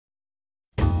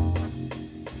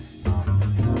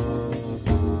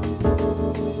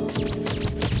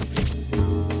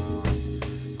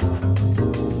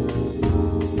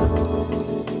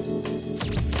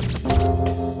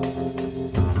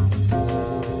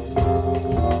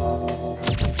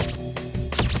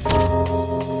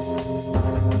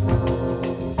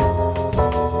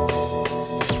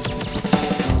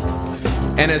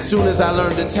And as soon as I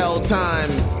learned to tell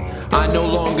time, I no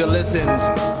longer listened.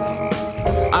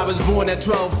 I was born at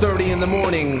 12:30 in the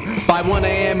morning. By 1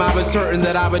 a.m. I was certain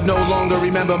that I would no longer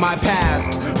remember my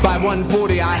past. By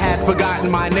 1:40 I had forgotten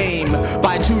my name.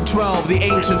 By 2:12 the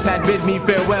ancients had bid me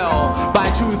farewell. By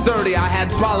 2:30 I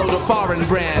had swallowed a foreign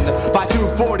brand. By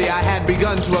 2:40 I had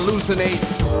begun to hallucinate.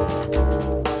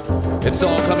 It's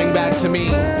all coming back to me.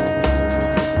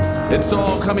 It's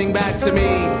all coming back to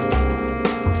me.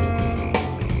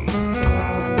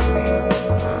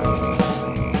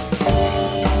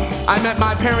 I met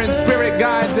my parents' spirit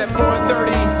guides at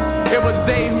 4:30. It was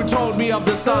they who told me of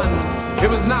the sun. It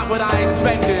was not what I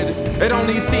expected. It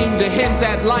only seemed to hint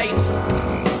at light.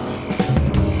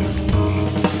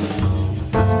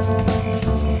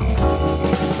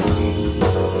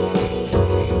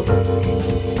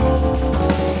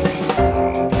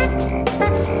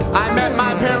 I met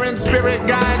my parents' spirit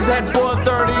guides at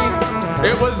 4:30.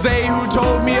 It was they who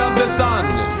told me of the sun.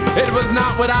 It was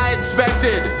not what I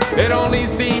expected. It only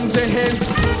seemed to hint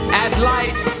at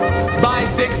light. By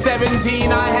 6:17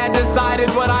 I had decided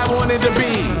what I wanted to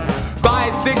be. By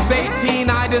 6:18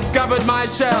 I discovered my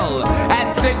shell. At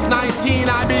 6:19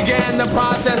 I began the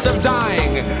process of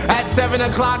dying. At 7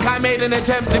 o'clock I made an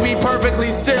attempt to be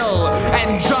perfectly still and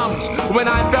jumped when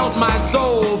I felt my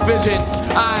soul fidget.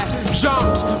 I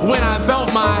jumped when I felt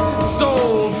my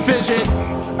soul fidget.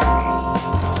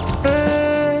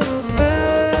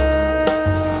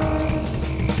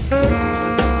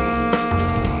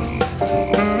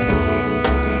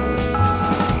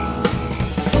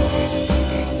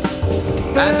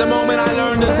 At the moment I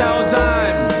learned to tell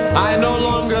time, I no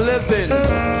longer listened.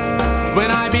 When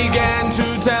I began to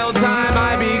tell time,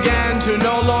 I began to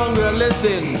no longer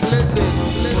listen.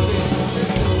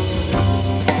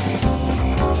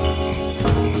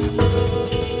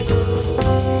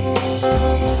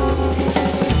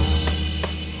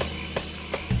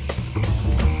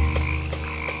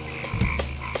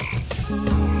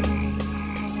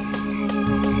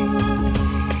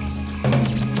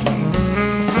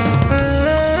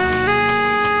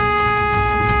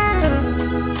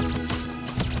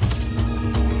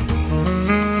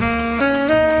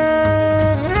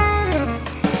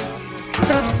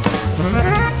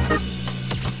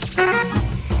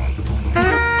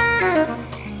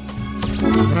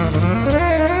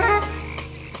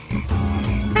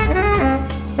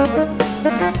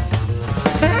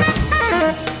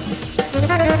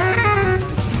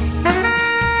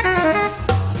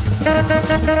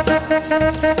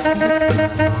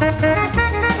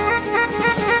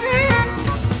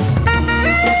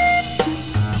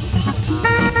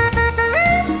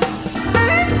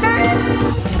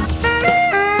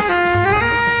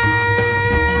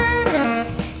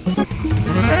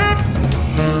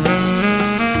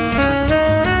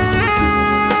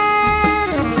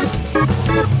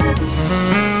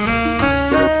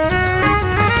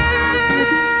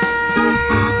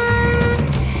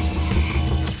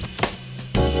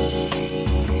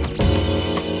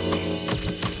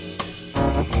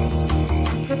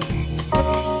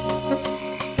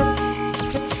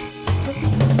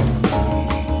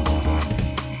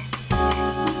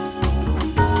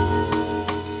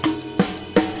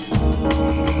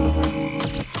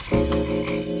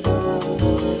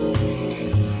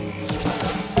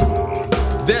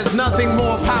 There's nothing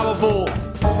more powerful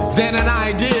than an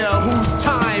idea whose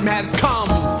time has come.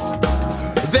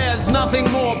 There's nothing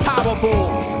more powerful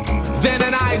than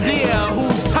an idea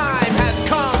whose time has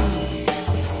come.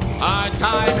 Our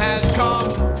time has come.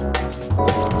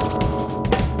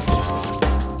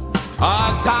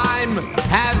 Our time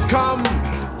has come.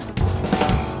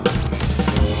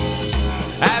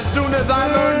 As soon as I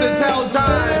learned to tell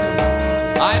time,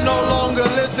 I no longer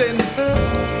listened.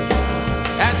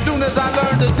 As soon as I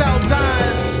learned to tell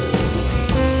time,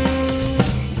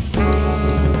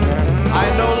 I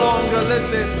no longer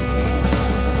listen.